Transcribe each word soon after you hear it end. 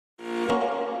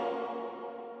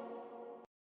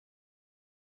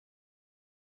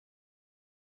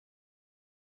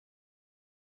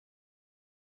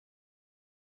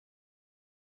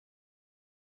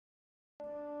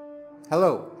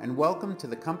Hello, and welcome to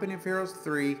the Company of Heroes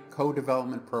 3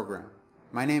 co-development program.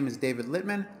 My name is David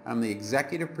Littman. I'm the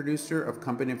executive producer of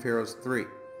Company of Heroes 3.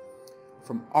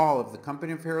 From all of the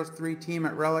Company of Heroes 3 team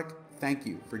at Relic, thank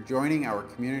you for joining our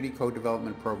community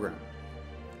co-development program.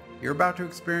 You're about to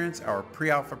experience our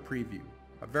pre-alpha preview,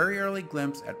 a very early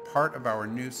glimpse at part of our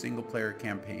new single-player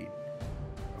campaign.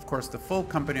 Of course, the full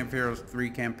Company of Heroes 3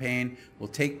 campaign will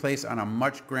take place on a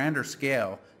much grander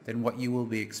scale than what you will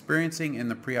be experiencing in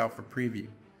the pre-alpha preview.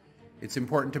 It's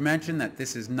important to mention that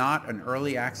this is not an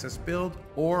early access build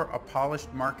or a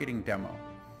polished marketing demo.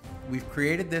 We've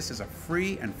created this as a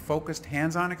free and focused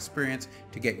hands-on experience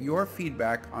to get your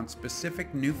feedback on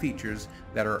specific new features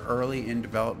that are early in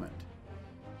development.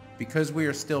 Because we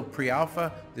are still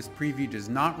pre-alpha, this preview does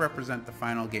not represent the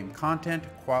final game content,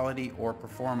 quality, or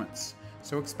performance.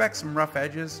 So expect some rough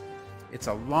edges. It's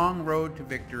a long road to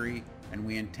victory, and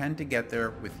we intend to get there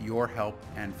with your help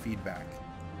and feedback.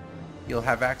 You'll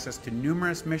have access to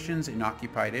numerous missions in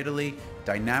occupied Italy,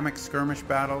 dynamic skirmish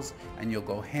battles, and you'll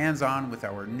go hands-on with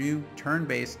our new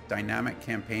turn-based dynamic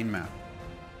campaign map.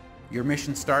 Your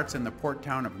mission starts in the port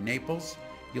town of Naples.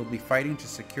 You'll be fighting to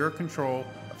secure control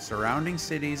of surrounding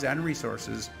cities and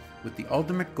resources with the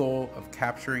ultimate goal of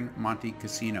capturing Monte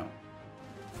Cassino.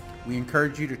 We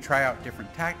encourage you to try out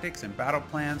different tactics and battle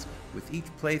plans with each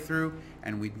playthrough,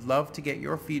 and we'd love to get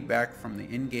your feedback from the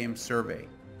in-game survey.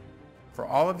 For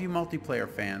all of you multiplayer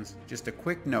fans, just a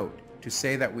quick note to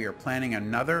say that we are planning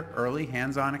another early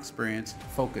hands-on experience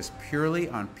focused purely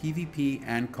on PvP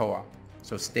and co-op,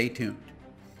 so stay tuned.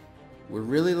 We're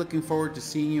really looking forward to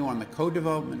seeing you on the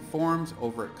co-development forums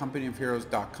over at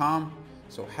companyofheroes.com,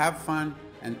 so have fun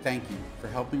and thank you for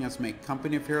helping us make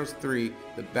Company of Heroes 3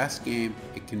 the best game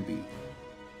it can be.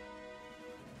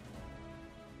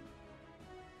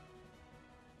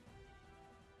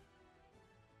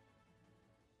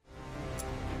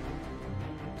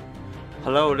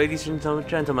 Hello ladies and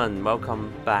gentlemen,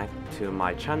 welcome back to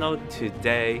my channel.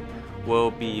 Today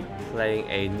we'll be playing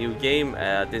a new game.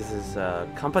 This is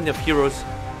Company of Heroes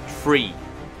 3,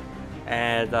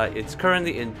 and it's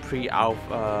currently in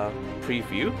pre-alpha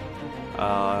preview.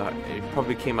 It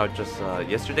probably came out just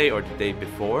yesterday or the day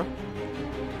before.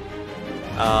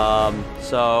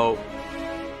 So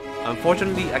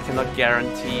unfortunately I cannot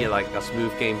guarantee like a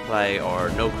smooth gameplay or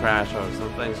no crash or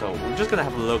something, so we're just gonna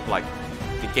have a look like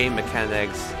the game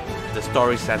mechanics, the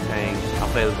story setting,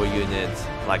 available units,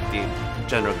 like the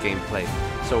general gameplay.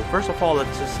 So first of all,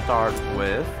 let's just start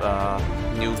with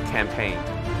new campaign.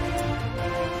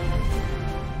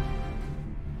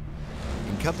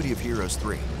 In Company of Heroes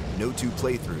 3, no two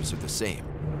playthroughs are the same.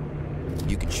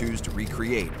 You can choose to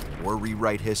recreate or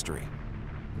rewrite history.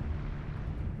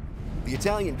 The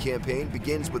Italian campaign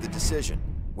begins with a decision,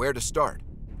 where to start.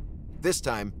 This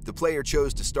time, the player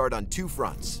chose to start on two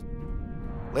fronts.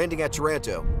 Landing at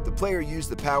Taranto, the player used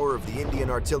the power of the Indian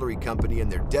Artillery Company and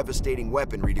their devastating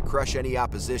weaponry to crush any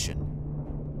opposition.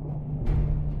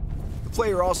 The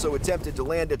player also attempted to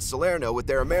land at Salerno with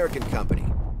their American company,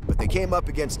 but they came up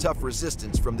against tough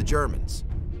resistance from the Germans.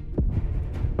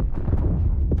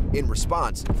 In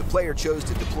response, the player chose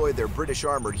to deploy their British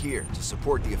armor here to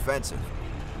support the offensive.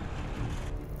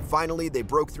 Finally, they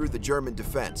broke through the German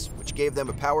defense, which gave them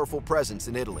a powerful presence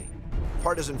in Italy.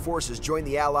 Partisan forces joined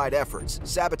the Allied efforts,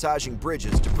 sabotaging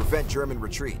bridges to prevent German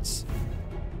retreats.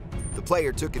 The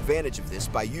player took advantage of this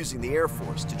by using the Air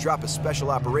Force to drop a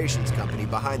special operations company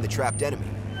behind the trapped enemy.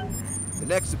 The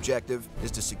next objective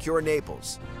is to secure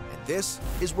Naples, and this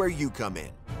is where you come in.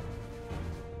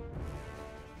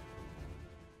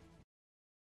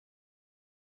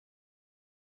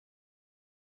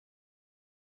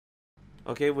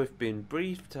 Okay, we've been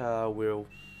briefed. We'll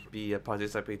be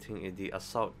participating in the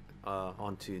assault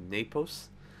onto Naples.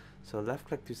 So left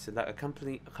click to select a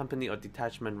company or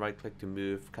detachment, right click to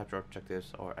move, capture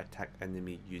objectives, or attack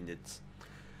enemy units.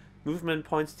 Movement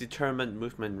points determine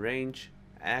movement range.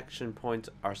 Action points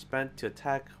are spent to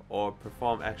attack or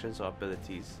perform actions or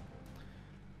abilities.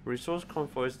 Resource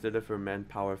convoys deliver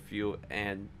manpower, fuel,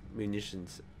 and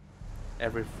munitions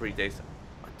every 3 days.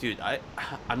 Dude,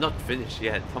 I'm not finished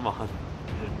yet, come on.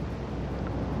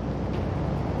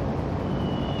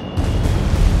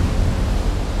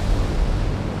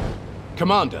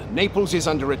 Commander, Naples is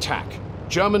under attack.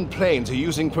 German planes are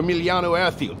using Pomigliano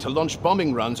Airfield to launch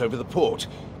bombing runs over the port.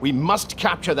 We must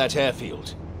capture that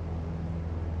airfield.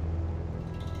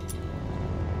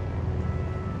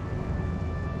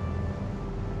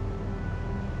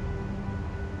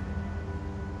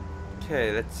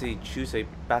 Okay, let's see, choose a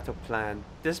battle plan.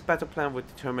 This battle plan will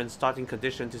determine starting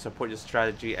condition to support your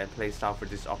strategy and playstyle for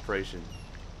this operation.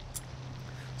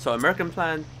 So American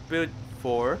plan, build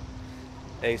for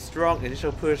A strong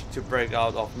initial push to break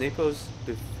out of Naples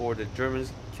before the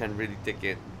Germans can really dig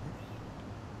in.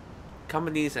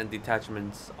 Companies and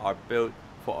detachments are built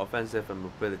for offensive and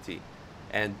mobility,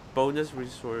 and bonus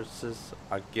resources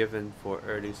are given for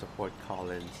early support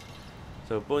call-ins.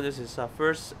 So bonus is our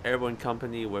first airborne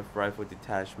company with rifle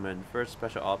detachment, first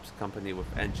special ops company with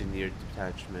engineer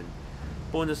detachment.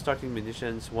 Bonus starting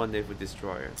munitions, 1 naval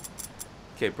destroyer.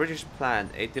 Okay, British plan,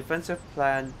 a defensive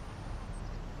plan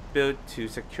built to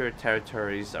secure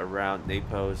territories around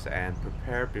Naples and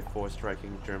prepare before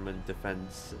striking German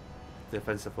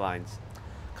defensive lines.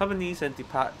 Companies and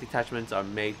detachments are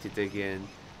made to dig in,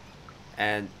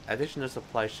 and additional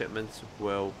supply shipments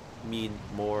will mean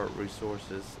more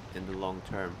resources in the long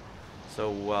term.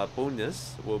 So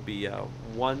bonus will be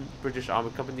 1 British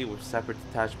Army company with separate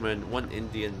detachment, 1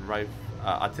 Indian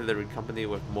artillery company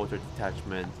with motor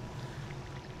detachment.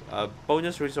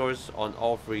 Bonus resource on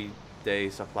all 3-day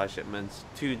supply shipments,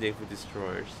 2 naval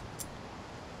destroyers.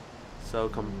 So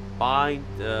combined,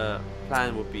 the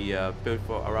plan will be built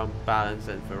for around balance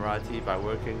and variety by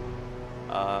working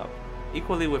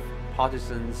equally with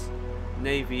partisans,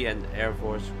 Navy and Air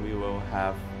Force. We will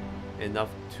have enough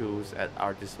tools at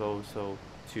our disposal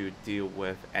to deal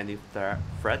with any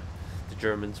threat the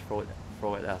Germans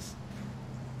throw at us.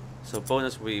 So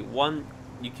bonus will be 1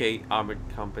 UK armored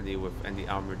company with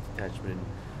anti-armored detachment,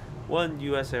 1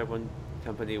 US airborne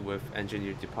company with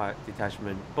engineer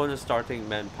detachment, bonus starting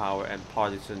manpower and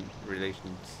partisan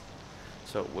relations.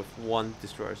 So with 1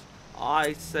 destroyers,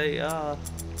 I say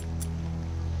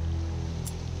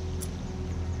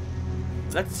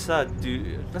let's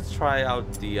try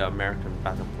out the American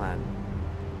battle plan.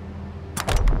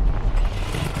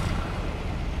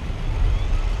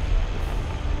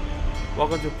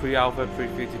 Welcome to pre-alpha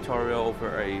preview tutorial.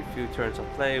 Over a few turns of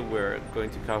play, we're going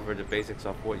to cover the basics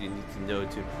of what you need to know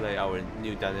to play our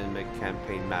new dynamic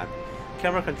campaign map.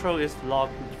 Camera control is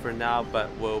locked for now,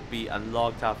 but will be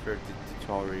unlocked after the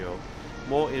tutorial.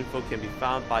 More info can be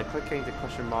found by clicking the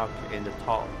question mark in the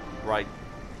top right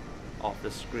of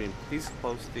the screen. Please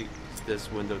close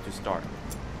this window to start.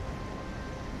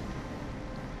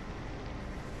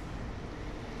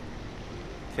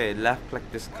 Okay, left click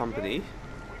this company.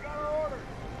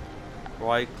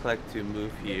 Right click to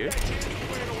move here.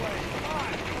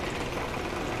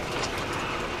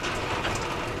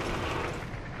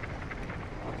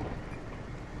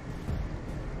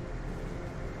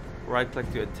 Right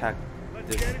click to attack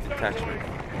this detachment.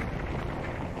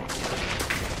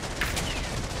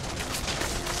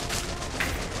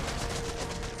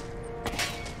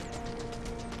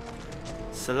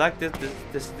 Select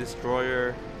this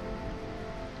destroyer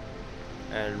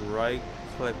and right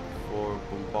click for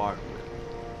bombardment.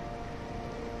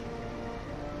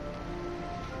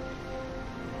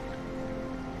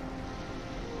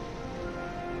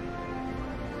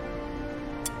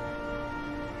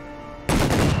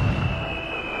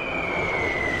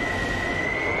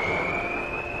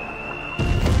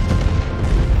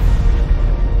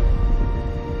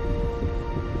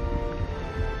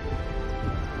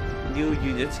 New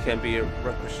units can be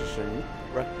requisitioned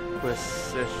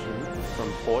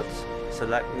from ports.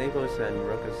 Select Naples and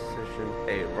requisition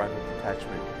a rifle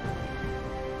detachment.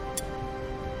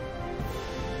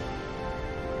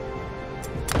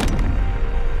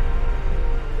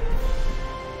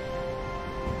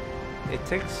 It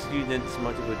takes units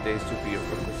multiple days to be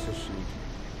requisitioned,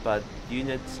 but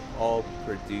units all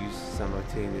produce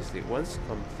simultaneously. Once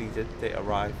completed, they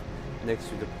arrive next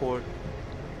to the port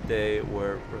they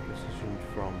were requisitioned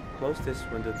from. Close this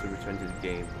window to return to the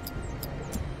game.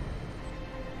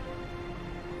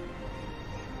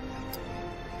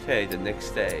 Okay, the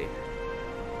next day.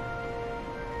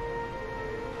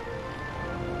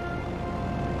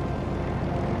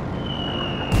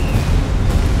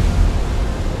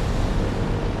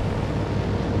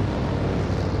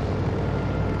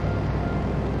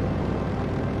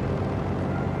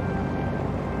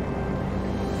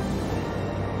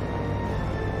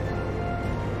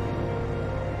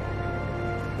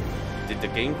 Did the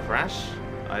game crash?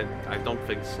 I don't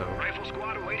think so. Rifle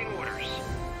squad awaiting orders.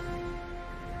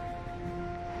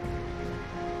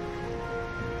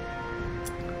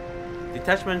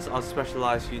 Detachments are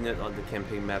specialized units on the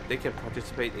campaign map. They can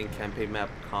participate in campaign map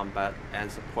combat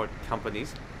and support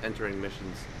companies entering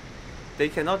missions. They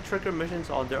cannot trigger missions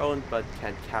on their own, but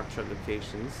can capture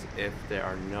locations if there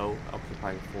are no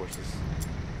occupying forces.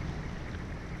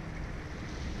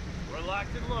 We're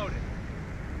locked and loaded.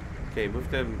 Okay,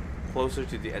 move them closer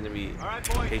to the enemy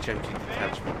HMG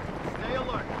detachment. Stay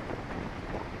alert.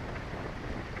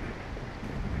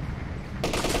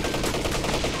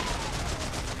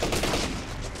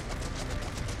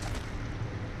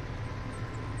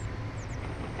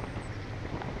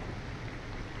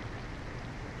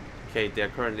 Okay, they are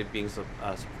currently being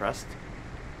suppressed.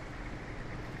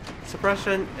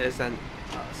 Suppression is an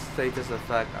status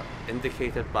effect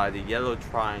indicated by the yellow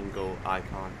triangle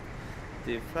icon.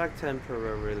 The effect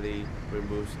temporarily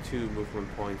removes 2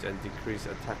 movement points and decreases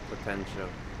attack potential.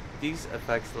 These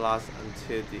effects last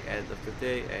until the end of the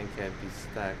day and can be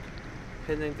stacked,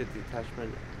 pinning the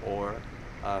detachment or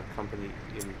company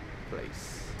in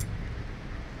place.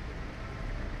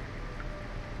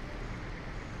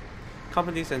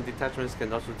 Companies and detachments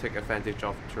can also take advantage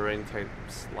of terrain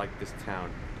types like this town.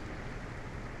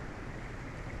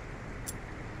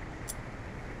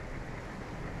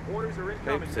 Orders are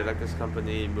incoming. Okay, select this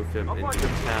company, move them into the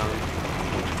town.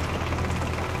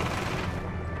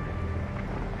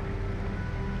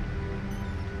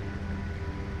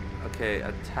 Okay,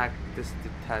 attack this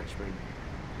detachment.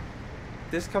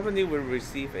 This company will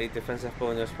receive a defensive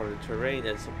bonus from the terrain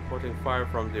and supporting fire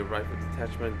from the rifle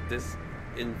detachment. This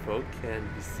info can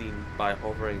be seen by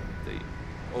hovering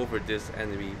over this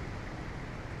enemy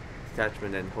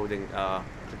detachment and holding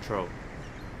control.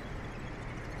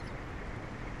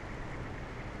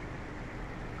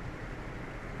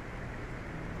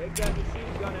 Take that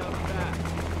machine gun out fast.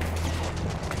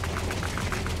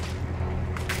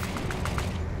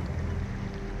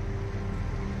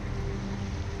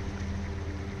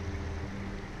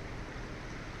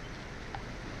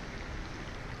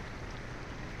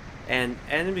 An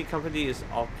enemy company is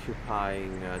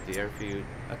occupying the airfield.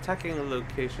 Attacking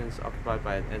locations occupied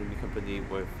by an enemy company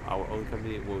with our own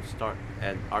company will start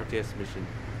an RTS mission.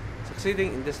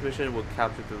 Succeeding in this mission will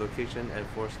capture the location and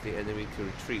force the enemy to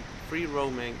retreat. Free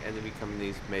roaming enemy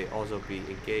companies may also be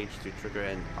engaged to trigger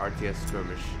an RTS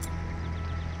skirmish.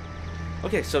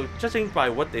 Okay, so judging by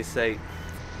what they say,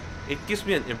 it gives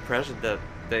me an impression that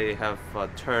they have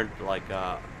turned like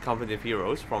Company of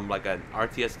Heroes from like an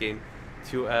RTS game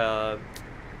to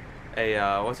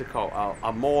what's it called?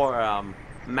 A more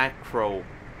macro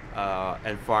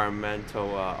environmental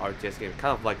RTS game,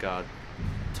 kind of like a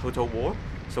Total War.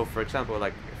 So for example,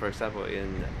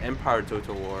 in Empire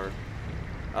Total War,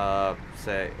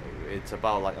 say it's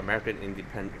about like American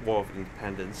War of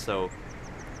Independence. So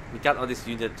we got all these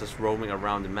units just roaming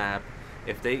around the map.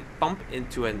 If they bump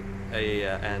into an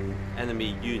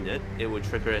enemy unit, it would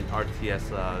trigger an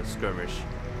RTS skirmish,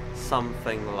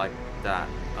 something like that.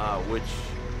 Which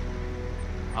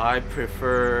I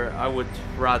prefer. I would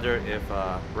rather if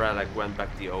Relic went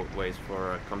back the old ways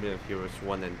for Company of Heroes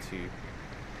 1 and 2.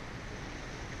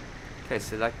 Okay,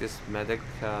 select this medic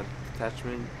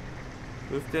detachment.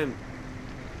 Move them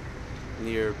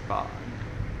nearby.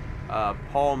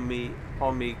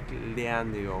 Palmigliano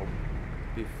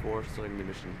before starting the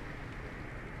mission.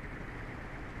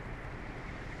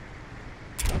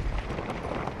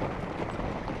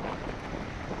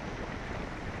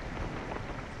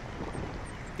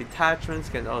 Detachments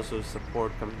can also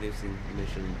support companies in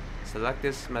mission. Select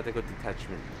this medical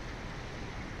detachment.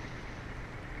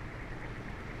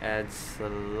 And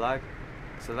select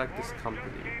this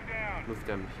company. Move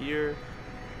them here.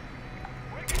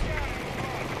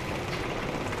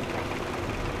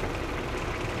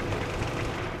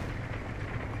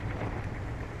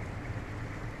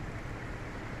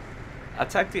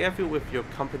 Attack the airfield with your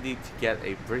company to get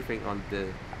a briefing on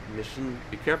the mission.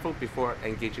 Be careful before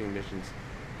engaging missions.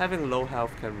 Having low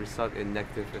health can result in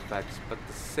negative effects, but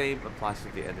the same applies to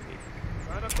the enemy.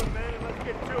 Line up the men and let's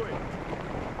get to it.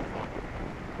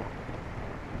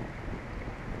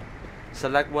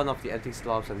 Select one of the empty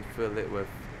slots and fill it with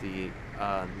the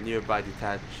nearby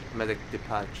medic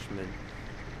detachment.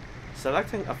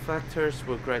 Selecting effectors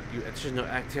will grant you additional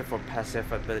active or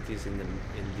passive abilities in the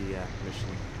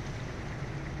mission.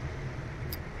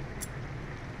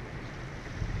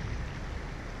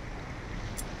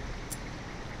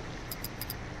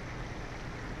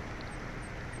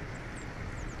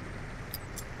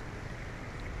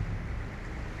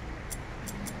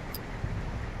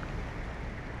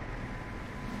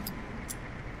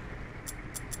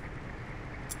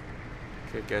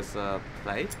 Okay, guess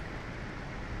play.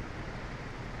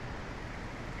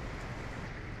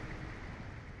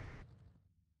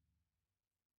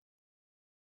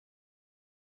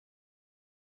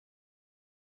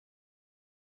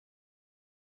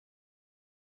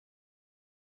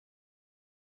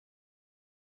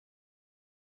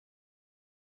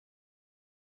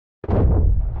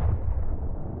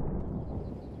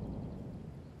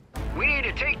 We need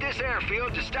to take this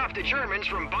airfield to stop the Germans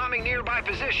from bombing nearby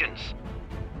positions.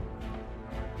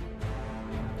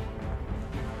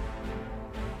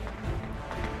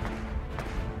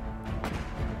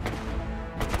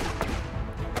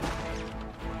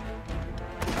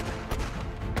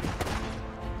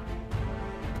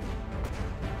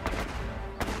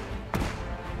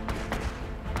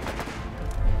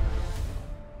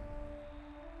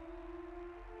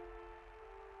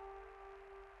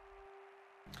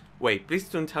 Wait, please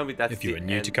don't tell me that's If you the are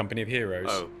new end. to Company of Heroes,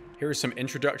 Oh. here are some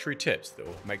introductory tips that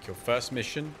will make your first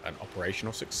mission an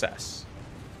operational success.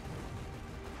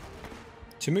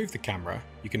 To move the camera,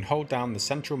 you can hold down the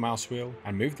central mouse wheel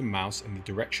and move the mouse in the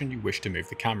direction you wish to move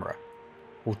the camera.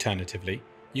 Alternatively,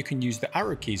 you can use the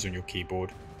arrow keys on your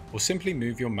keyboard or simply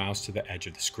move your mouse to the edge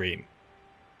of the screen.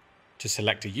 To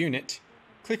select a unit,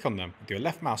 click on them with your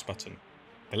left mouse button.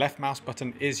 The left mouse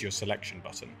button is your selection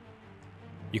button.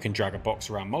 You can drag a box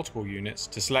around multiple units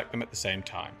to select them at the same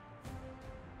time.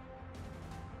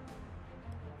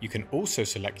 You can also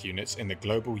select units in the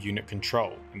global unit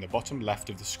control in the bottom left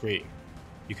of the screen.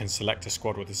 You can select a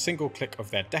squad with a single click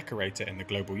of their decorator in the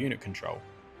global unit control.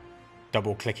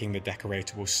 Double-clicking the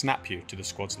decorator will snap you to the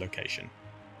squad's location.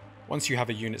 Once you have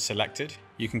a unit selected,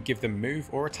 you can give them move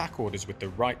or attack orders with the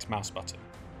right mouse button.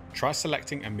 Try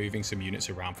selecting and moving some units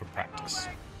around for practice.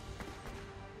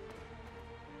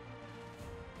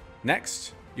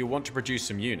 Next, you'll want to produce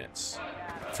some units.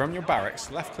 From your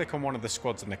barracks, left-click on one of the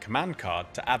squads in the command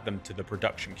card to add them to the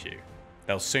production queue.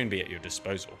 They'll soon be at your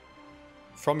disposal.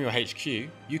 From your HQ,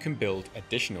 you can build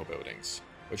additional buildings,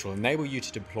 which will enable you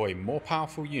to deploy more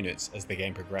powerful units as the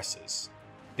game progresses.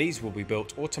 These will be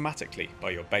built automatically by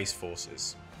your base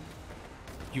forces.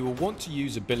 You will want to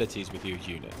use abilities with your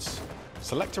units.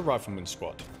 Select a rifleman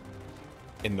squad.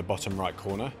 In the bottom right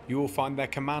corner, you will find their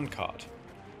command card.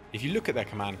 If you look at their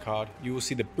command card, you will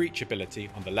see the breach ability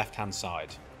on the left-hand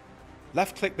side.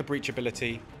 Left-click the breach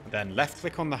ability, then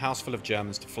left-click on the house full of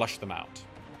Germans to flush them out.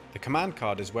 The command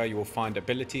card is where you will find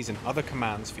abilities and other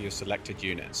commands for your selected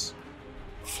units.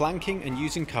 Flanking and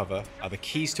using cover are the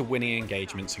keys to winning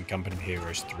engagements in Company of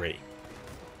Heroes 3.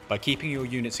 By keeping your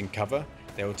units in cover,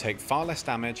 they will take far less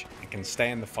damage and can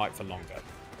stay in the fight for longer.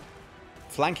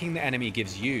 Flanking the enemy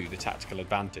gives you the tactical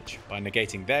advantage by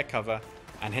negating their cover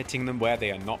and hitting them where they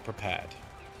are not prepared.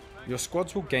 Your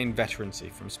squads will gain veterancy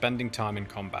from spending time in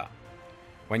combat.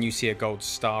 When you see a gold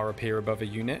star appear above a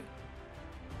unit,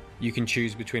 you can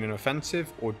choose between an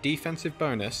offensive or defensive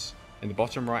bonus in the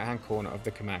bottom right hand corner of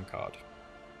the command card.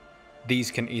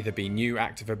 These can either be new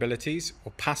active abilities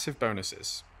or passive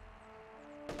bonuses.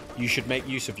 You should make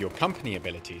use of your company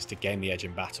abilities to gain the edge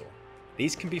in battle.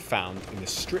 These can be found in the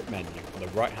strip menu on the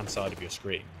right hand side of your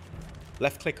screen.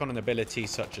 Left click on an ability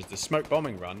such as the smoke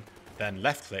bombing run, then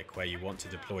left click where you want to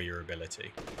deploy your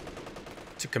ability.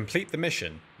 To complete the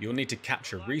mission, you'll need to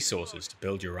capture resources to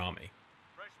build your army.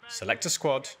 Select a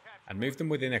squad and move them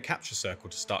within a capture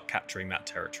circle to start capturing that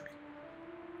territory.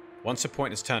 Once a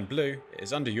point is turned blue, it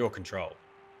is under your control.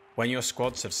 When your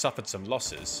squads have suffered some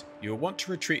losses, you will want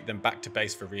to retreat them back to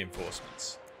base for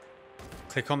reinforcements.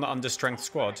 Click on the understrength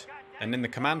squad, and in the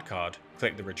command card,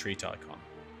 click the retreat icon.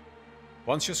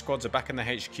 Once your squads are back in the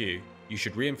HQ, you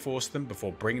should reinforce them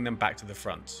before bringing them back to the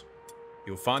front.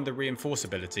 You'll find the reinforce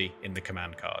ability in the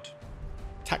command card.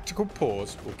 Tactical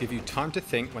pause will give you time to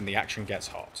think when the action gets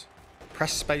hot.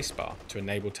 Press spacebar to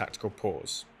enable tactical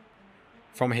pause.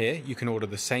 From here, you can order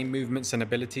the same movements and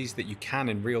abilities that you can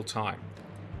in real time.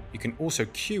 You can also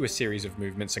queue a series of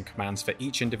movements and commands for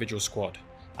each individual squad,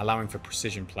 allowing for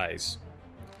precision plays.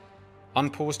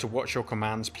 Unpause to watch your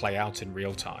commands play out in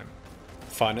real time.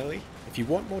 Finally, if you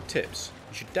want more tips,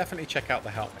 you should definitely check out the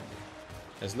help menu.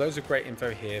 There's loads of great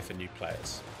info here for new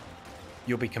players.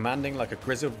 You'll be commanding like a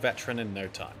grizzled veteran in no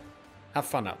time. Have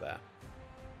fun out there.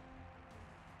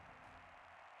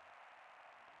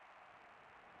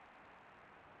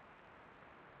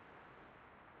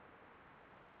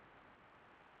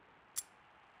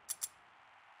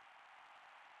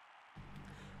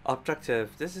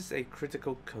 Objective. This is a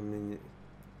critical communication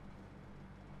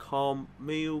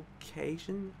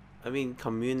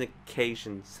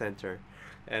center,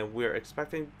 and we're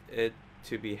expecting it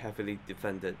to be heavily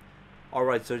defended.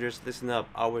 Alright soldiers, listen up.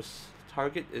 Our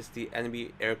target is the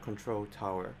enemy air control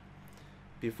tower.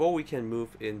 Before we can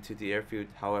move into the airfield,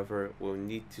 however, we'll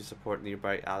need to support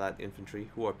nearby allied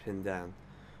infantry who are pinned down.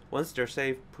 Once they're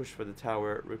safe, push for the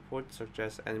tower. Reports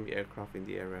suggest enemy aircraft in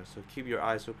the area, so keep your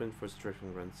eyes open for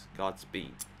strafing runs.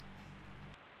 Godspeed.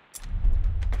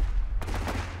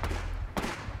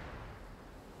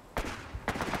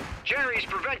 Jerry's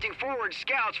preventing forward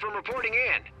scouts from reporting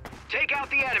in. Take out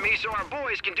the enemy so our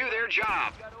boys can do their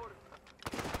job.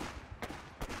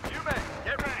 You men,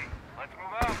 get ready. Let's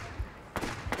move out.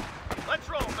 Let's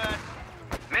roll, men.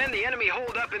 Men, the enemy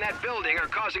holed up in that building are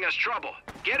causing us trouble.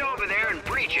 Get over there and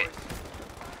breach it.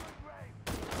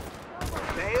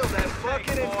 Nail that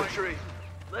fucking infantry.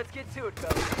 Let's get to it,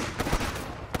 fellas.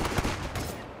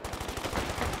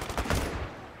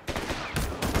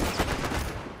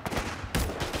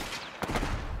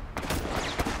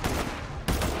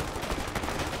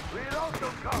 Reload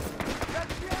them, come. Get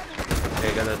the enemy.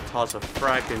 toss a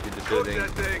frag into the building.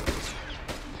 That's it,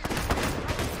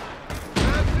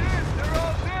 they're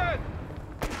all dead.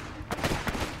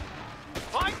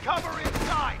 Find cover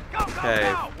inside. Go, go,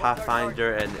 Okay, go.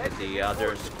 Pathfinder and the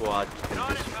other squad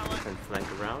can flank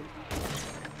around.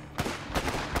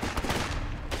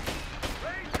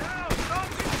 Raise down. No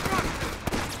destruction.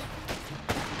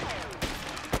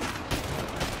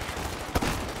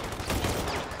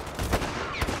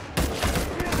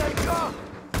 Here they come.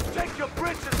 Take your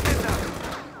britches in them.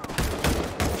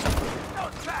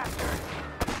 Those bastards.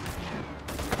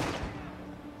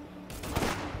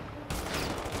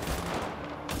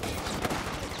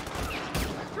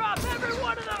 Drop every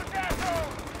one of those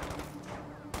assholes.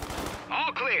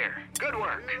 All clear. Good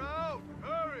work. Out.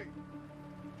 Hurry.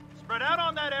 Spread out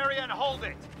on that area and hold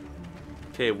it.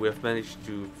 Okay, we have managed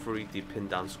to free the pinned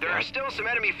down There are squad. still some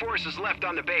enemy forces left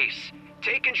on the base.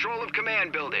 Take control of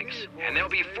command buildings, and they'll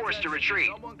be forced to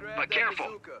retreat. But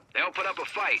careful, they'll put up a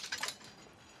fight.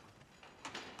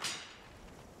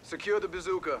 Secure the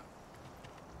bazooka.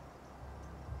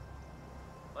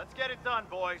 Let's get it done,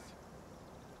 boys.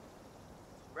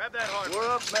 Grab that hard. We're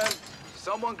up, men.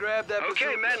 Someone grab that Okay,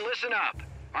 bazooka. men, listen up.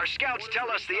 Our scouts tell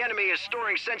us the enemy is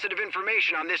storing sensitive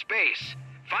information on this base.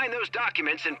 Find those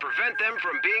documents and prevent them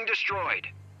from being destroyed.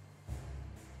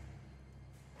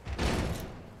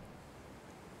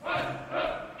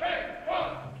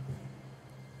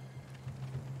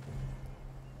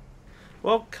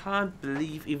 Well, can't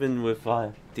believe even with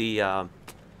the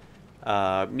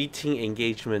meeting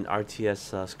engagement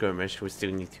RTS skirmish, we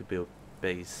still need to build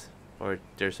base, or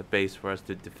there's a base for us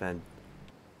to defend.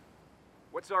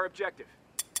 What's our objective?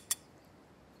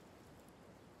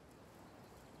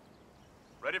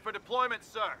 Ready for deployment,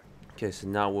 sir. Okay, so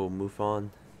now we'll move on.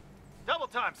 Double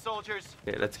time, soldiers.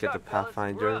 Okay, let's get the Shot, fellas.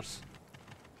 Pathfinders.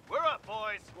 We're up,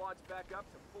 boys. Squad's back up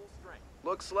to full strength.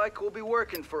 Looks like we'll be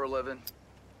working for a living.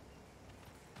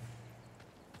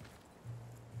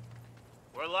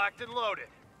 We're locked and loaded.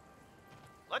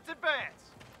 Let's advance.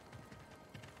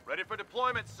 Ready for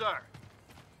deployment, sir.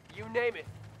 You name it,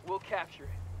 we'll capture it.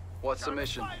 What's the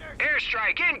mission?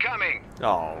 Airstrike incoming!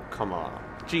 Oh, come on.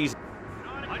 Jeez.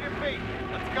 On your feet.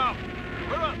 Let's go.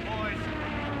 We're up, boys.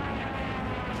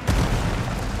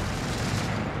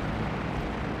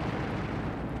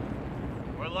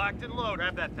 We're locked and loaded.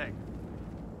 Grab that thing.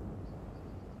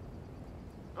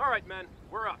 All right, men,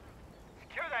 we're up.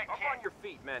 Secure that Up on your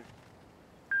feet, men.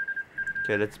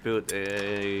 Okay, let's build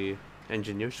a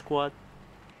engineer squad.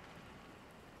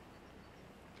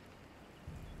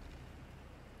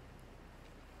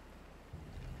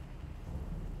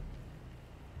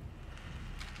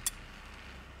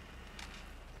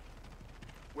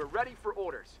 We're ready for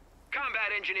orders.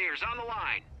 Combat engineers on the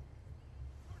line.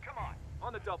 Come on.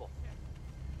 On the double.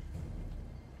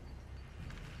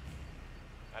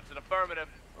 That's an affirmative.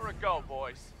 We're a go,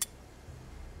 boys.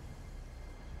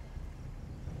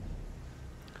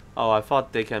 Oh, I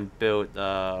thought they can build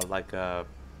like a,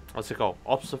 what's it called,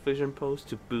 observation post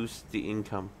to boost the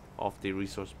income of the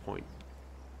resource point.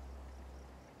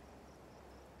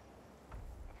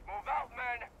 Move out,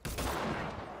 men.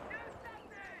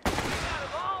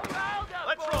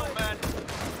 Let's roll, men.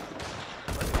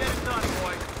 Let's get it done,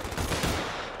 boys.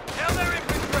 Tell their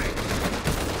infantry.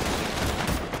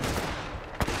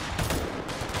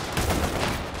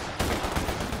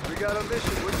 We got a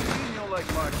mission. What do you mean you don't like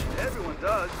marching? Everyone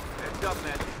does. Heads up,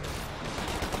 men.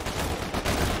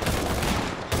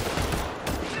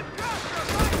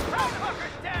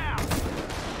 Down.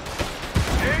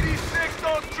 86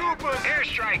 those troopers.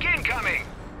 Airstrike incoming!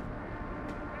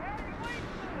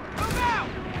 Move out.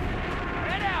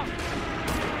 Head out.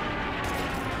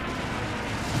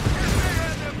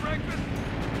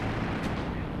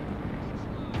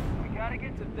 We gotta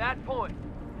get to that point.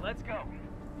 Let's go.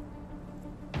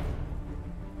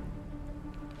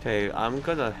 Okay, I'm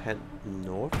gonna head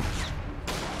north.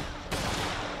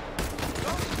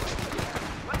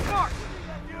 Let's march.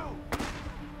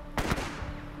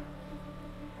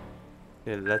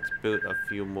 Okay, let's build a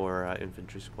few more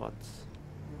infantry squads.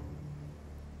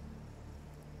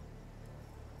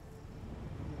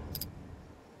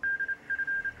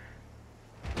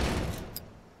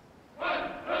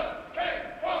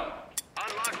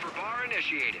 Unlock for bar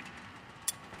initiated.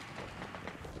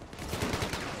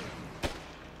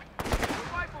 The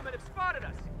riflemen have spotted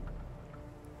us.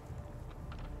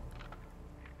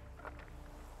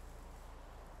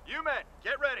 You men,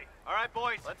 get ready. All right,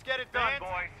 boys. Let's get it done,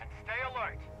 boys. And stay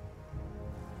alert.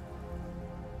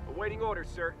 Awaiting orders,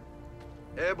 sir.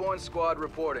 Airborne squad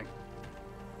reporting.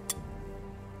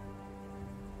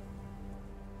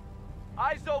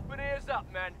 Eyes open, ears up,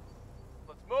 men.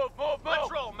 Let's move, move, move!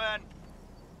 Let's roll, men.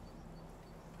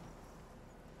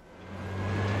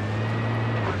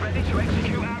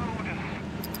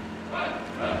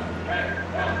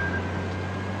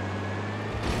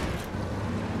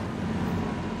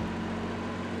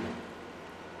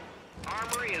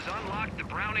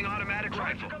 Browning automatic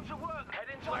rifle.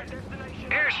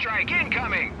 Airstrike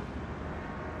incoming!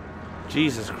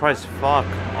 Jesus Christ, fuck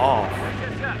off.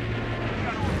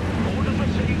 Orders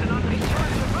received and under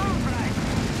trying to move, Frank.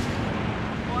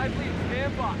 5 leads,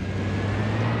 stand by.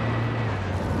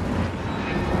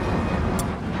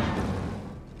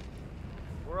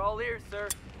 We're all ears, sir.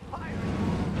 Fire.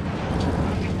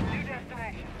 New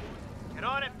destination. Get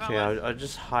on it, Okay, I'll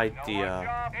just hide the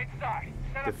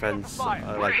defense,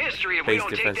 like history if we base don't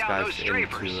take defense down guys those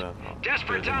strafers. into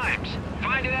Desperate buildings. times.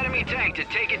 Find an enemy tank to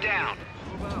take it down.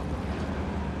 Move out.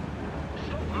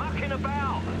 Stop mucking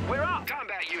about. We're up.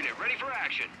 Combat unit ready for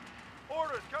action.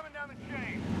 Orders coming down the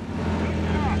chain. Good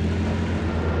job.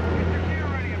 Get your gear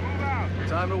ready and move out.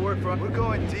 Time to work from. We're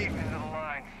going deep into the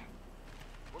lines.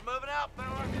 We're moving out,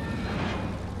 fellas.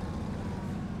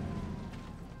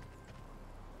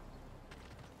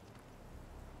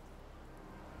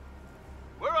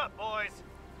 We're up, boys.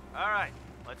 All right,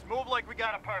 let's move like we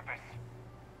got a purpose.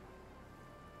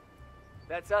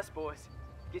 That's us, boys.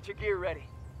 Get your gear ready.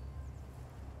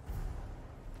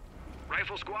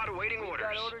 Rifle squad awaiting We've orders.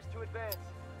 got orders to advance.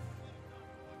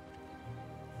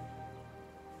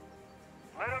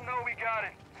 Let them know we got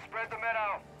it. Spread the men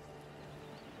out.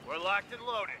 We're locked and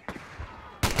loaded.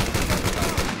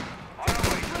 On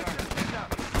our way, sir. Get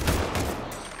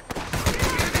up.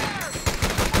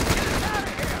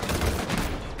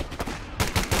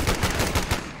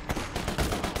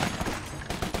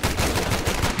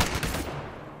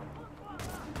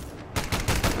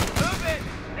 Move it!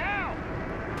 Now!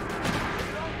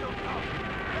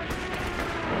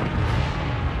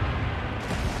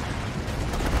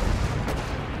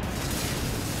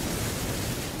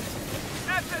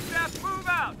 SSF, move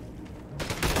out!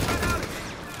 Run out of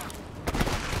here.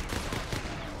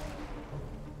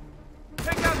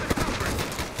 Take out the troopers!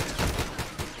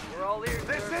 We're all ears,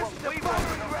 This sir. is What the we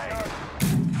firing want. range!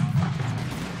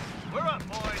 We're up,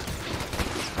 boys!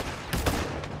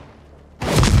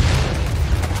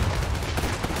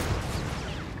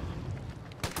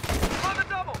 On the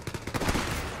double!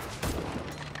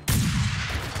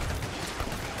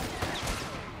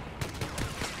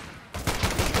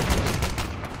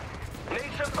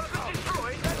 Need some fucking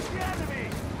destroyed. That's the enemy.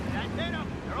 That's hit 'em.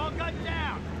 They're all gunned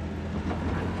down.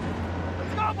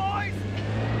 Let's go, boys.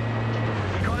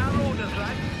 We got our orders,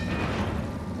 lad.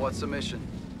 What's the mission?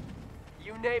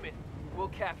 You name it, we'll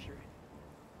capture it.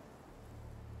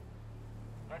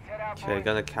 Let's head out, Okay, boys.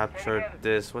 gonna Stay capture together.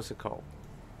 this, what's it called?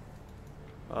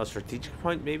 Strategic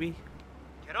point, maybe?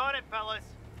 Get on it, fellas.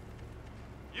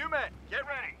 You men, get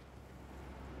ready.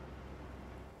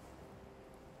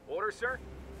 Order, sir?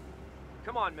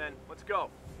 Come on, men. Let's go.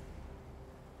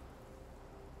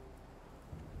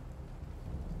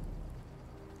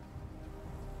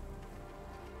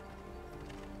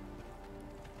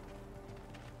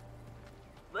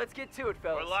 Let's get to it,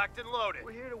 fellas. We're locked and loaded.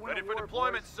 We're here to win Ready a for war,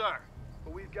 deployment, boys. sir.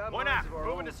 But we've got One minds out. of our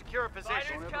Moving own. to secure a position.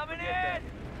 Fighters coming forget that.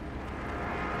 in!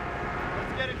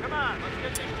 Let's get it. Come on. Let's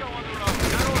get this show on the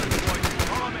road. Got orders, boys.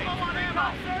 Follow me. Come on,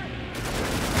 ammo,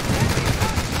 sir!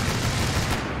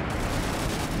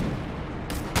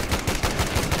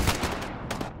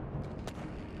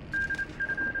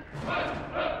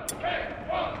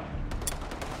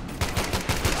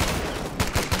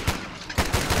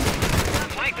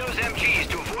 Flank those MGs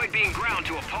to avoid being ground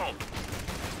to a pulp.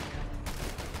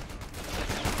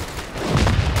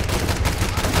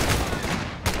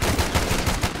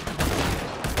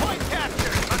 Point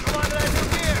capture. Let's go on to that new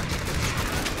gear.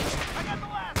 I got the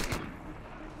last.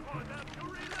 Oh, that's to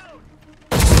reload.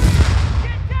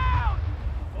 Get down!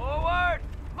 Forward!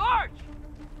 March!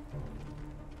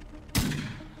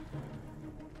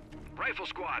 Rifle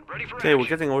squad ready for Okay, we're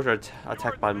action. getting ordered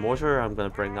attacked by mortar. I'm gonna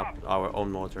bring up our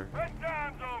own mortar. Red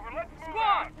time's over. Let's move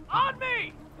Squad, out. on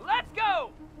me! Let's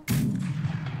go!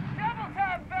 Double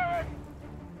time, fellas.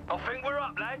 I think we're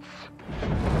up, lads.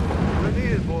 We're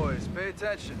needed, boys. Pay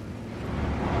attention.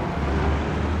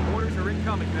 Orders are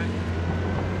incoming, men.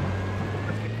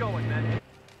 Let's get going, men.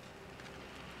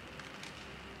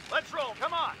 Let's roll.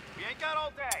 Come on. We ain't got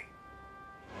all day.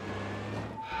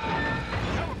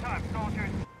 Double time, soldiers.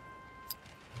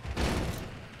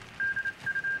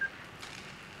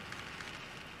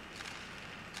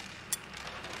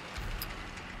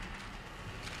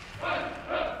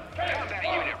 Combat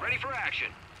unit ready for action.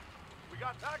 We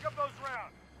got back up those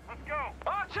rounds. Let's go.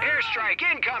 Airstrike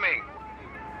incoming.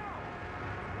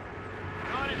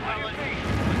 On it, fellas.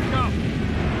 Let's go.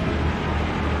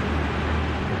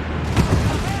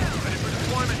 Ready for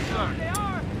deployment, sir. They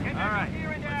are! All right.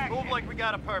 Let's move like we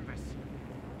got a purpose.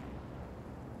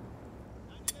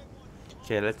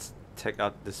 Okay, let's take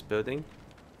out this building.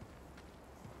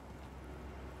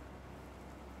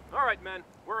 All right, men,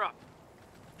 we're up.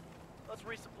 Let's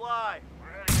resupply.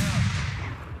 We're heading out.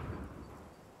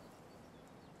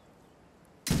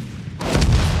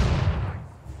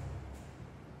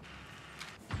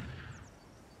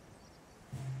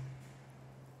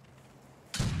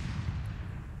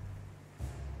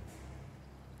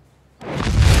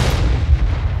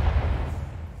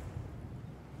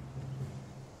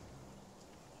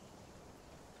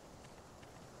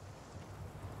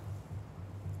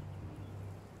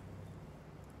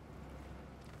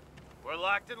 We're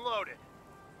locked and loaded.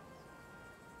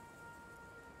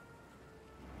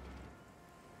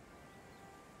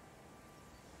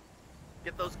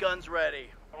 Get those guns ready.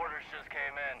 Orders just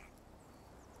came in.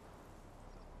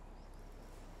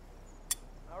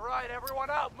 All right, everyone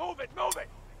out. Move it, move it.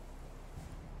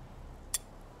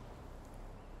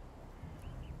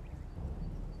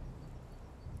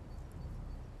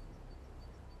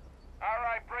 All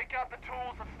right, break out the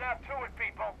tools and snap to it,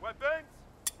 people. Weapons?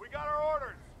 We got our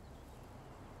orders.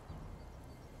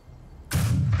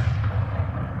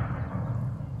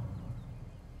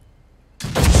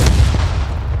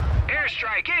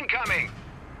 Airstrike incoming!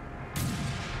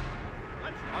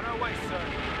 Let's on our way, sir.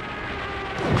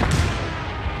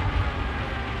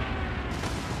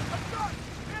 Let's go!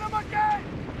 Hit him again!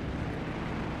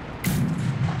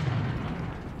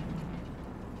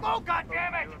 Oh,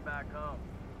 goddammit! Back home.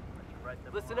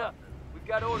 Listen up. We've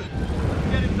got orders. Let's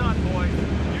get it done, boys.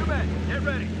 You men, get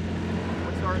ready.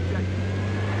 What's our objective?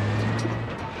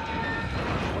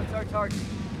 What's our target?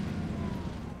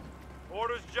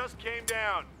 Orders just came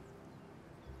down.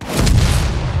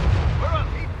 We're up.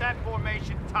 Keep that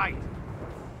formation tight.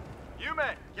 You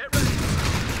men, get ready.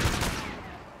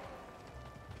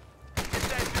 Get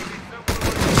that duty somewhere.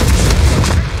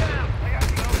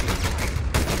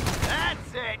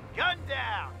 That's it. Gun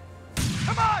down.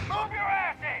 Come on, move your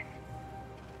asses.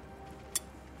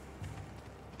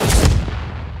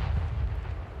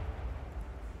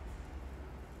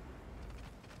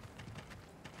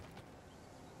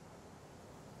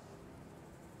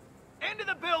 Into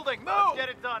the building! Move! Let's get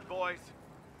it done, boys.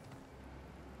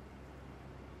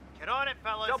 Get on it,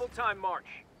 fellas. Double time march.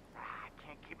 I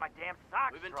can't keep my damn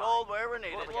socks We've been dry. told wherever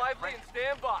needed. Look lively and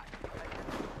stand by.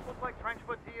 Look like trench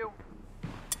foot to you?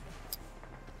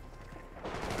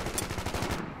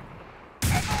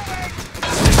 Get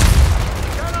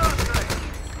on, Trey.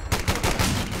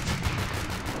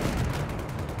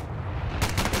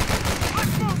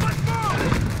 Let's move, let's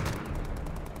move!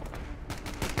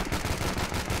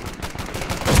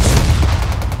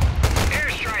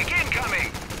 Airstrike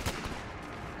incoming!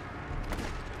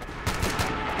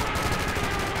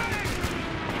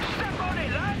 Step on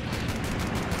it, lads!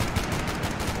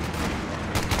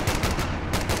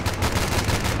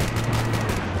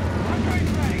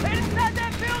 Head inside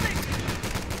that building!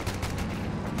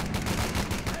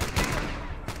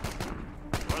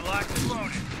 We're locked and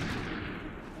loaded.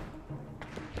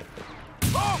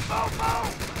 Move, move,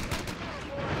 move!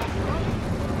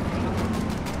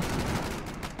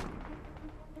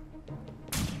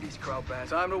 These crowd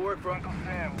bastards. Time to work for Uncle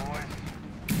Sam, boys.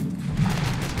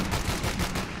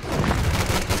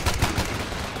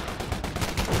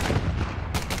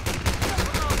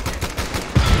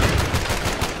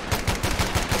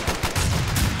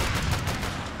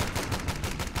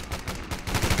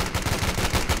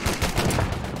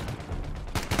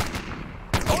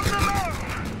 On the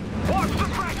move! Watch the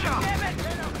pressure! Damn it!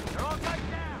 They're all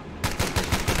gunned down!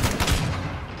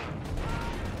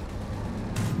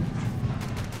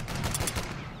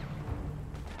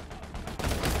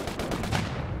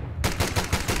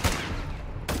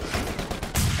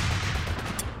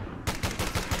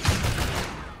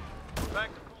 We're back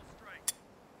to full strength.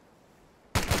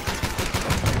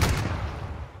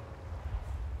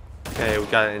 Okay, we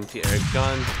got an anti-air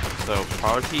gun. So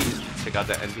priority is to take out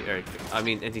the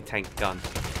anti-tank gun.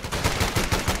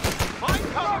 Find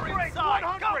cover inside!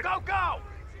 Go, go, go!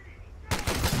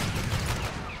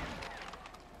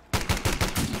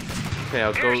 Okay,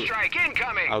 I'll go. Airstrike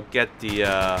incoming! I'll get the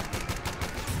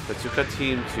bazooka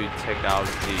team to take out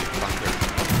the bunker.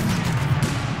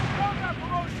 Program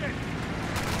promotion!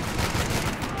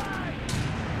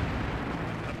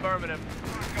 Affirmative.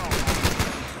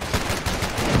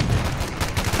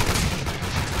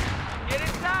 Get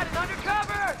inside and under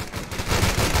cover!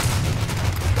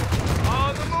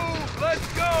 On the move! Let's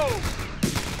go!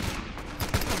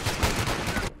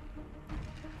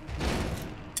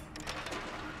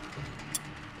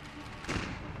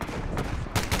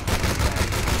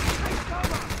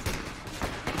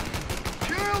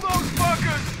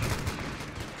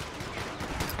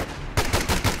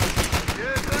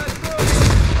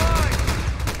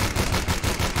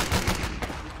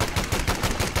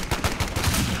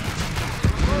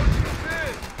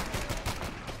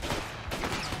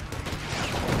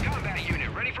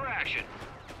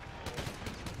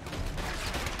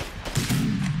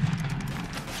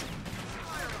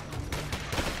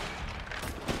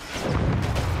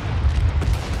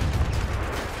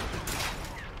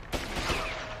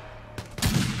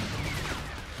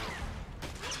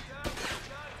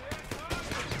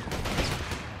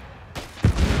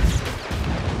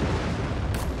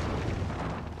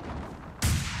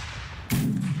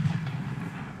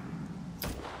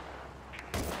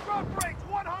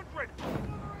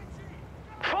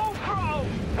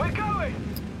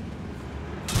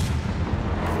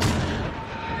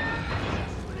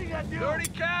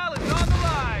 40 cal is on the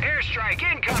line. Airstrike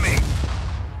incoming.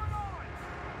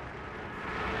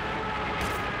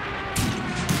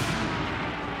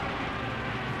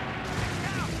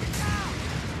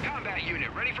 Combat unit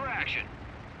ready for action.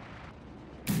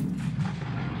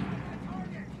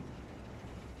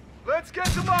 Let's get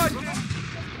to marching.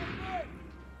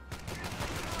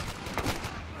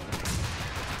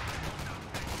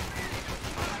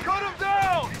 Cut him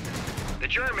down. The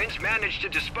Germans managed to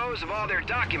dispose of all their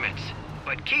documents,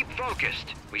 but keep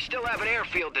focused. We still have an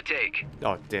airfield to take.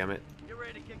 Oh, damn it. You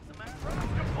ready to kick some ass?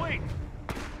 Complete.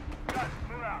 Got it.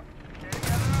 Move out.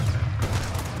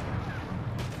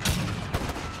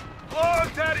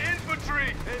 Log that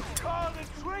infantry. It's called a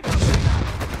trigger.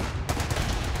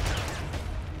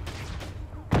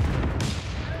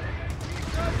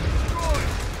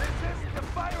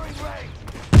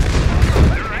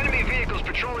 There are enemy vehicles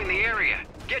patrolling the area.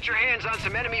 Get your hands on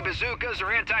some enemy bazookas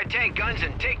or anti-tank guns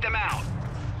and take them out.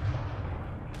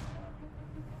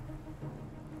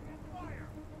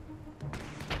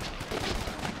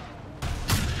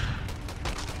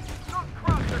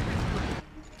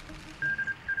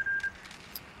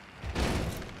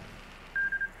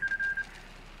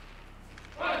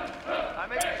 I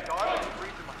may be starving and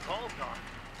breathing my balls off.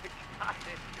 God,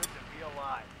 it's good to be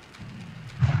alive.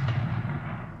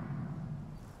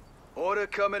 Order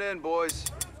coming in, boys.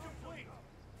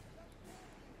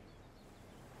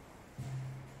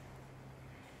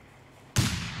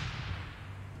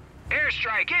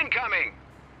 Airstrike incoming!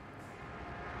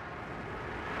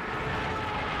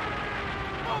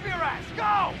 Move your ass!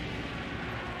 Go!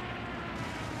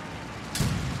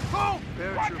 Boom!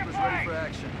 Paratroopers ready for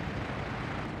action.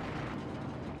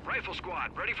 Rifle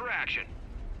squad ready for action.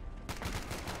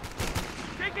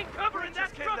 Taking cover in that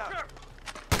structure!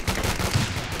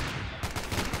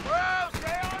 Bro,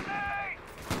 stay on me!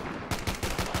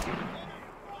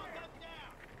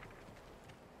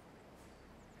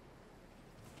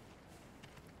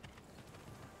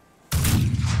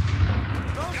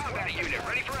 Combat unit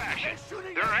ready for action.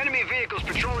 There are enemy vehicles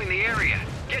patrolling the area.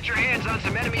 Get your hands on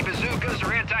some enemy bazookas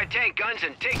or anti-tank guns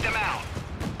and take them out.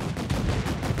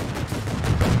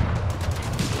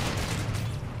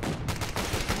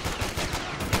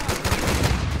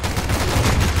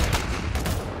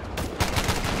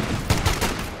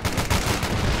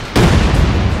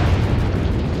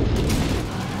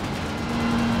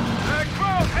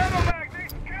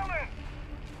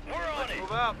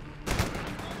 Move out.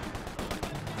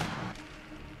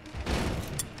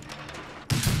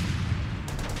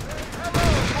 Hello,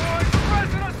 boys!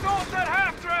 Pressing assault that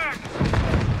half-track!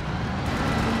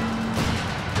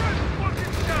 Good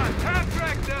fucking shot!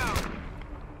 Half-track down!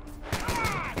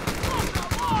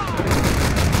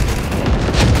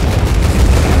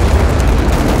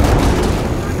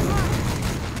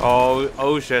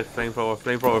 Oh shit, flamethrower,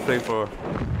 flamethrower, flamethrower.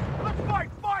 Let's fight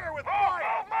fire with fire!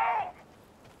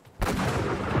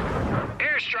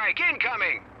 Airstrike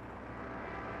incoming!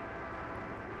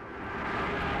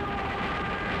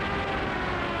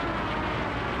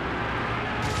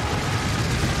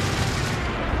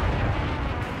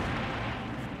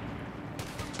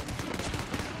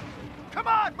 Come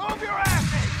on, move your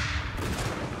asses!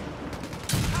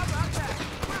 How about that?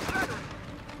 We're veterans.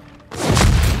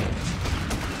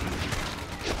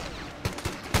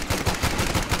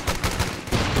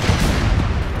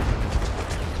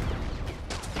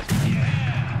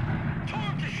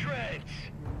 Torn to shreds!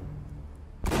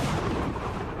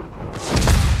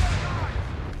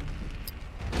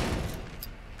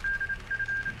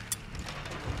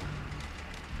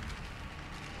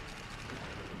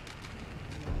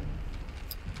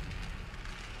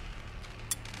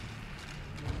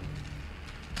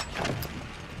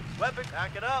 Weapon,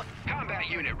 back it up. Combat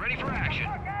unit ready for action.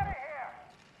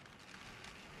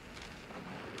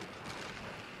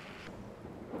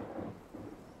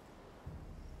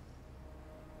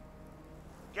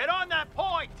 Get on that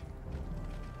point!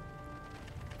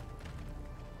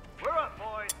 We're up,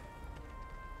 boys.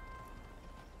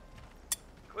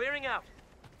 Clearing out.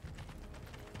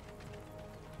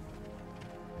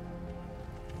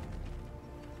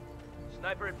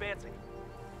 Sniper advancing.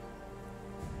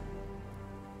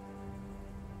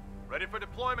 Ready for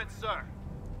deployment, sir.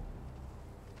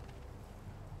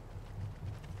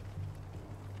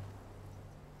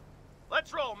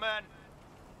 Let's roll, men.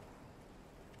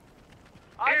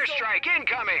 Airstrike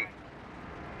incoming!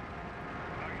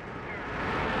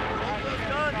 Hold those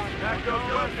guns. Back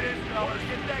those guns in. Let's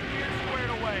get that gear squared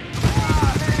away.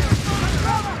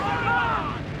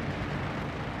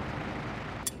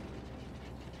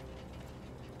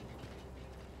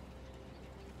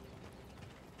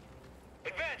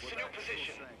 Advance to new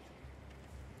position.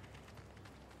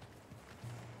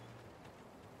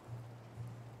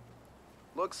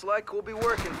 Looks like we'll be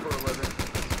working for a living.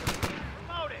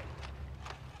 Promote it!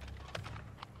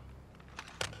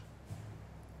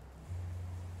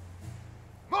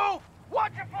 Move!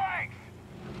 Watch your flanks!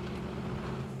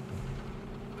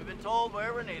 We've been told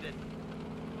wherever needed.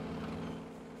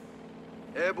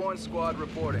 Airborne squad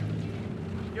reporting.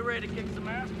 Get ready to kick some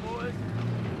ass, boys.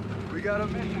 We got a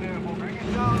mission here. We'll bring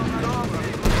it down on that armor.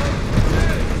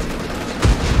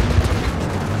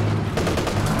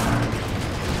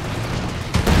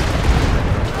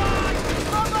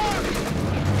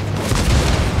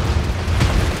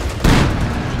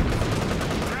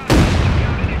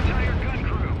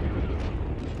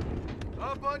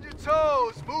 Up on your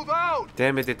toes. Move out.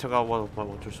 Damn it, they took out one of my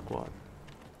Winter Squad.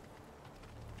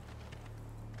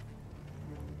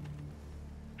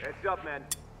 Heads up, men.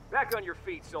 Back on your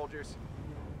feet, soldiers.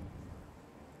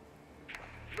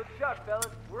 Look sharp, fellas.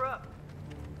 We're up.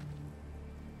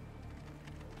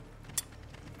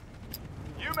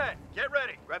 You men, get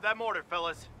ready. Grab that mortar,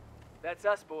 fellas. That's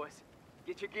us, boys.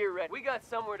 Get your gear ready. We got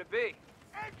somewhere to be.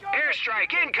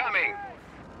 Airstrike incoming!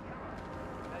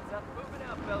 That's us moving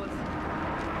out, fellas.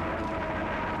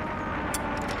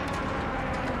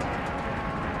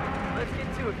 Let's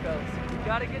get to it, fellas. We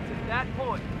gotta get to that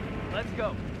point. Let's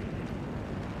go.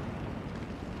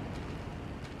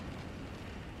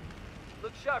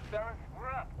 Look sharp, fellas. We're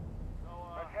up.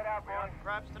 Let's head out, boys.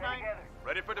 Crabs tonight?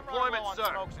 Ready for deployment,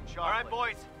 sir. All right,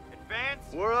 boys.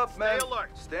 Advance. We're up, Stay men.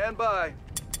 alert. Stand by.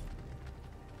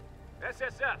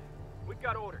 SSF. We've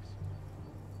got orders.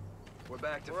 We're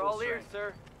back to We're full all ears,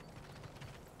 strength. sir.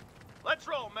 Let's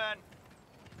roll, men.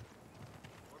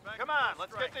 Come on,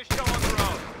 let's get this show on the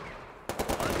road.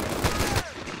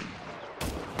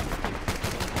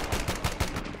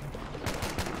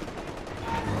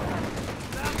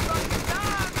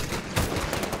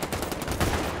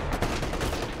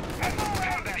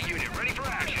 Combat unit ready for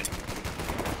action.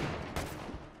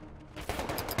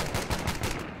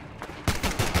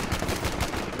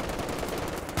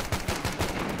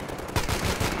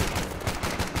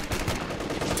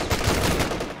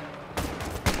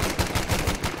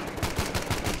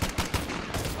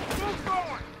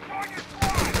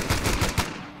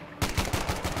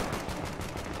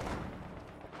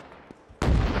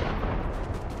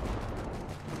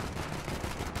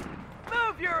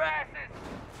 Move your asses!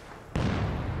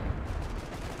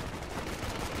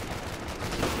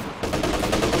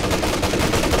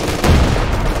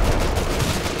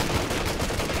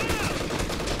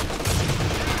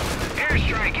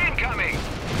 Airstrike incoming!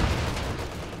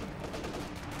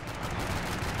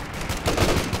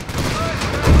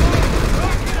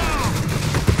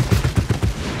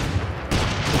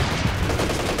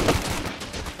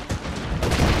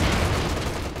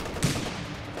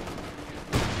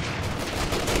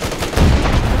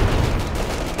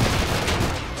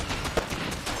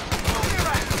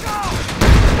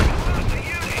 Lost a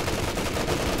unit!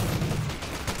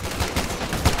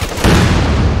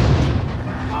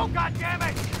 Oh,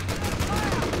 goddammit!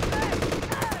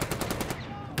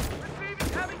 Receiving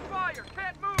heavy fire!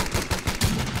 Can't move!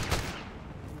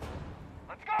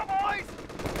 Let's go, boys!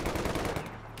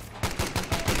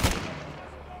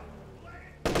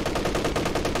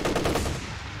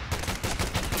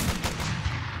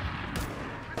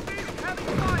 Receiving heavy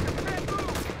fire! Can't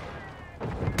move!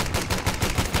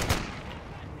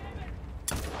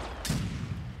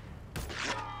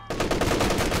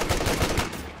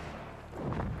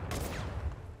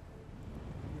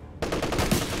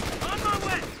 On my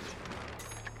way!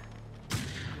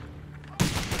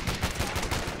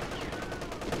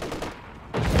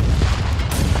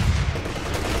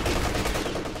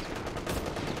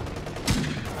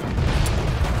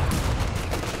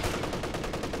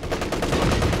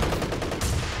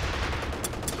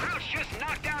 Crouch just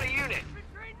knocked out a unit.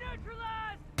 Retreat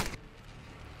neutralized!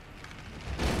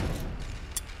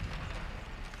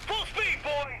 Full speed,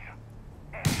 boys!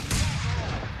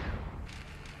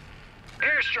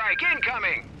 Airstrike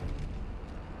incoming!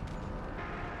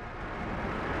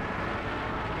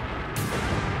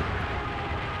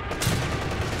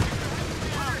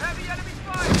 Heavy enemy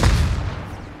fire!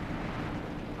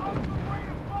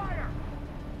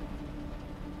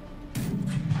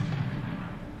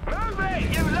 Move it,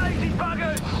 you lazy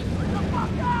buggers! Get the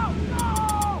fuck out!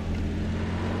 No!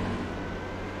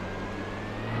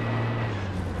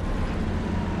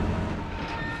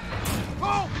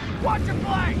 Move! Watch your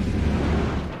flanks!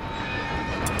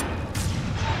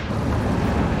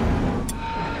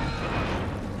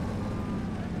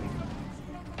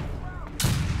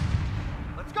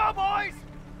 Let's go, boys!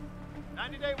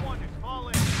 90-day wonders, fall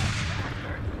in.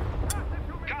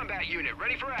 Combat unit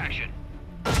ready for action.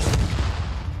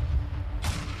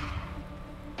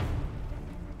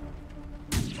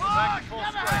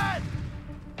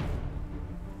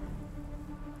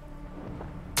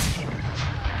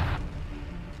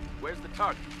 Where's the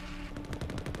target?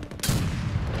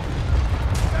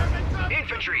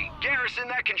 Infantry, garrison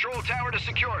that control tower to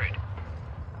secure it.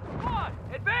 Come on,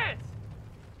 advance!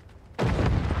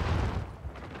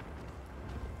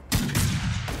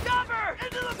 Cover!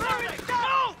 Into the building!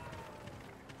 Move!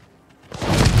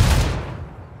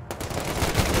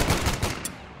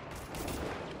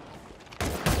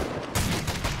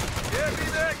 Give me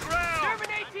that ground!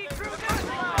 German AT crew down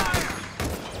fire!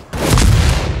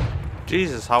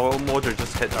 Jesus, how our mortar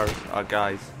just hit our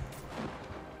guys.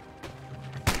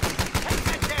 Take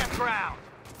that damn ground!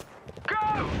 Go!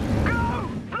 Go!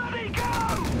 Bloody go!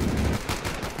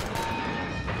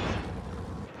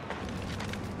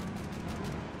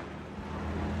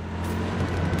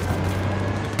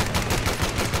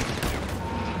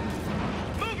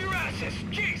 Move your asses!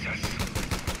 Jesus!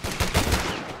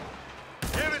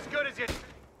 You're as good as you...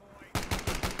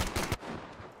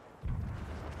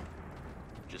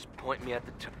 Just point me at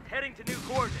the Heading to new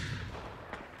coordinates.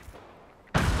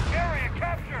 Area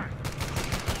captured!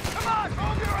 Come on,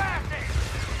 move your asses!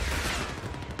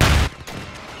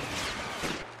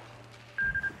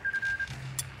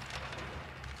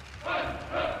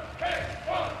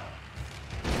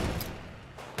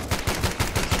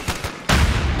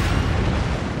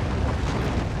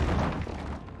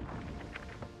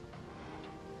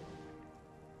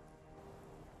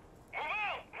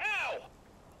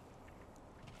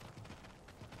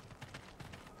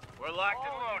 We're locked and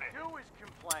All loaded. you do is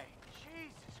complain.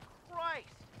 Jesus Christ!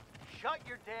 Shut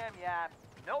your damn yap.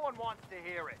 No one wants to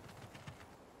hear it.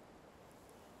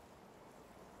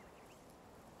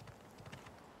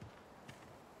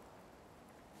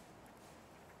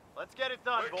 Let's get it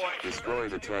done, boys. Destroy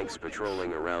the tanks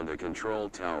patrolling around the control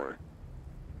tower.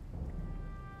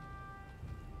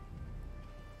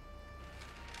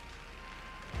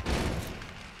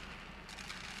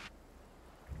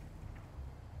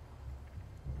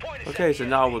 Okay, so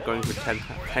now we're going to tank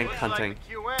hunting.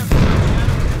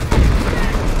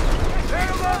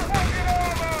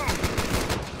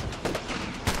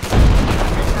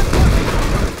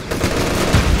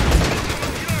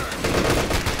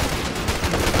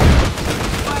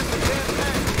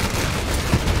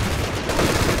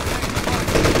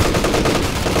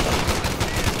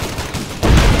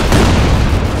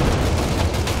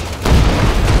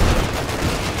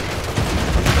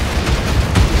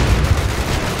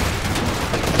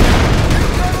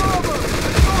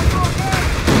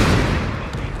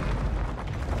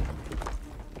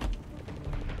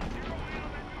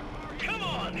 Come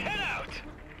on, head out!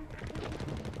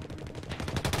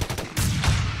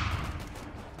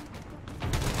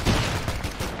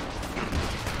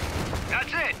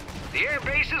 That's it! The air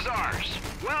base is ours!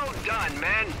 Well done,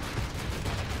 men!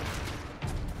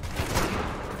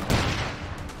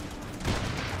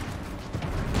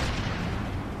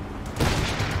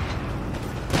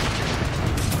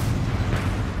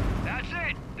 That's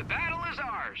it! The battle is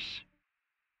ours!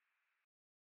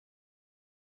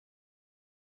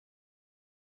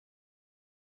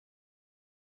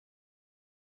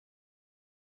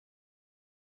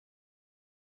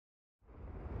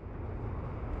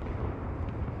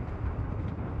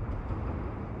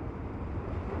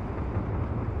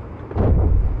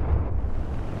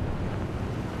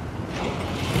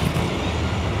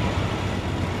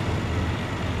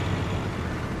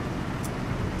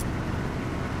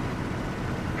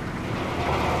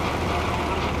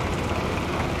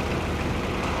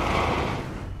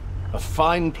 A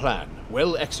fine plan,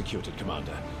 well executed,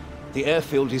 Commander. The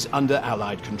airfield is under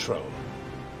Allied control.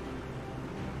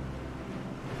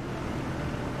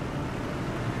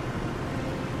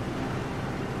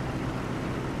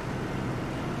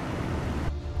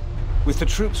 With the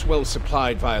troops well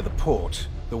supplied via the port,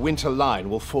 the winter line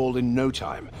will fall in no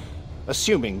time.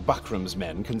 Assuming Buckram's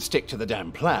men can stick to the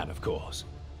damn plan, of course.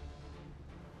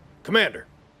 Commander,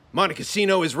 Monte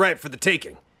Cassino is ripe for the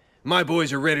taking. My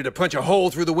boys are ready to punch a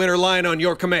hole through the winter line on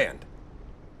your command.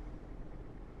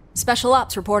 Special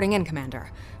Ops reporting in,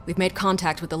 Commander. We've made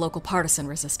contact with the local partisan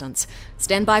resistance.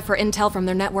 Stand by for intel from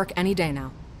their network any day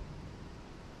now.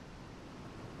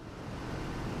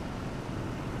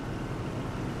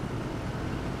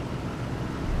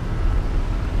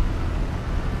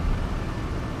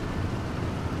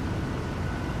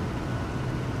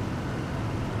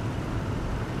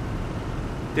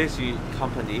 This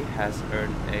company has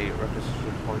earned a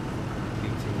requisition point for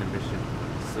completing the mission.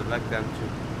 Select them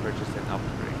to purchase an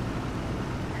upgrade.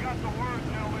 We got the word,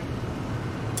 gentlemen.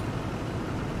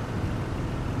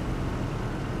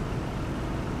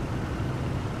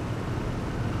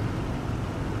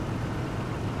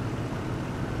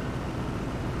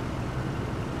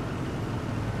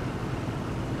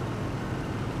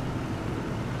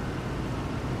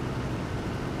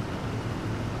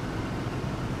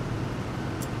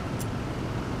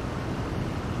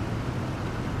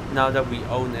 Now that we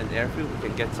own an airfield, we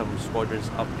can get some squadrons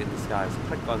up in the sky. So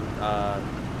click on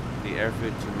the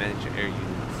airfield to manage your air units.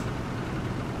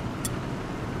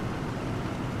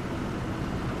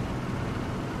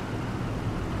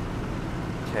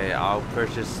 Okay, I'll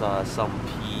purchase some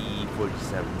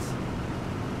P-47s.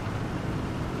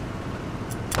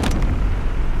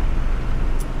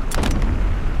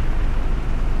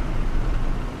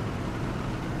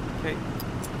 Okay,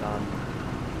 done.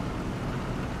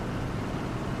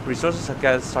 Resources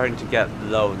are starting to get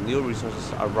low. New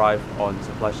resources arrive on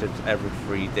supply ships every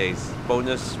 3 days.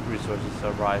 Bonus resources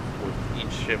arrive with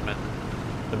each shipment.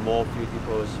 The more fuel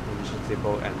depots, munitions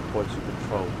depot, and ports you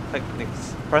control.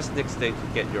 Press next day to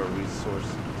get your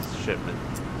resource shipment.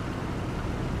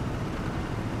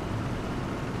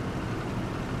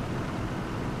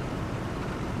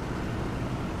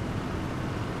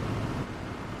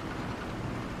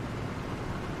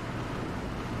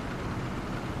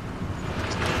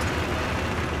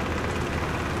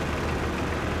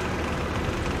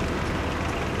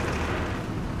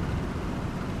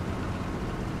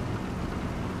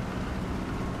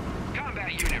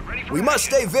 We must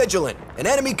stay vigilant. An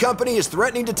enemy company is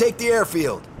threatening to take the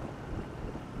airfield.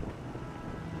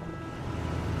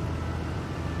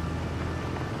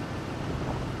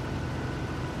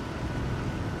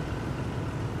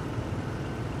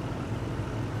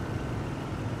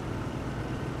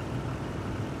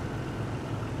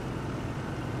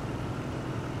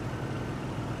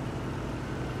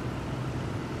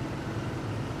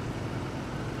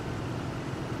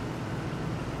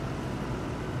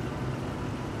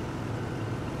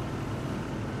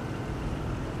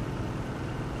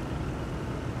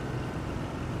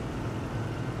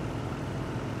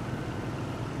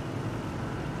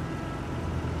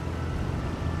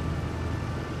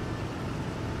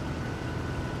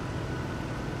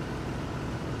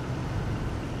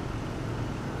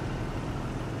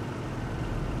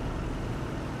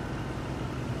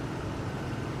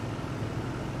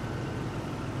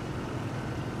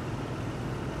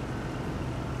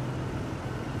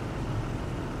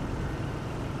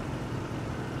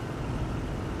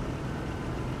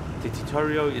 The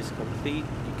tutorial is complete.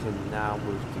 You can now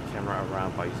move the camera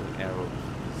around by using arrow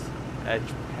keys,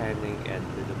 edge panning, and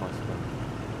middle mouse button.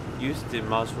 Use the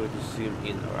mouse wheel to zoom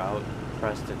in or out.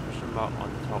 Press the question mark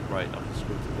on the top right of the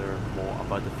screen to learn more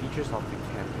about the features of the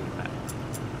campaign map.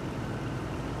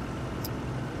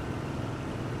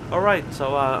 Alright,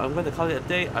 so I'm going to call it a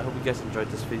day. I hope you guys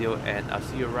enjoyed this video, and I'll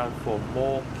see you around for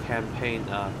more campaign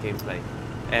gameplay.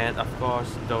 And of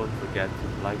course, don't forget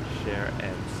to like, share,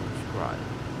 and subscribe.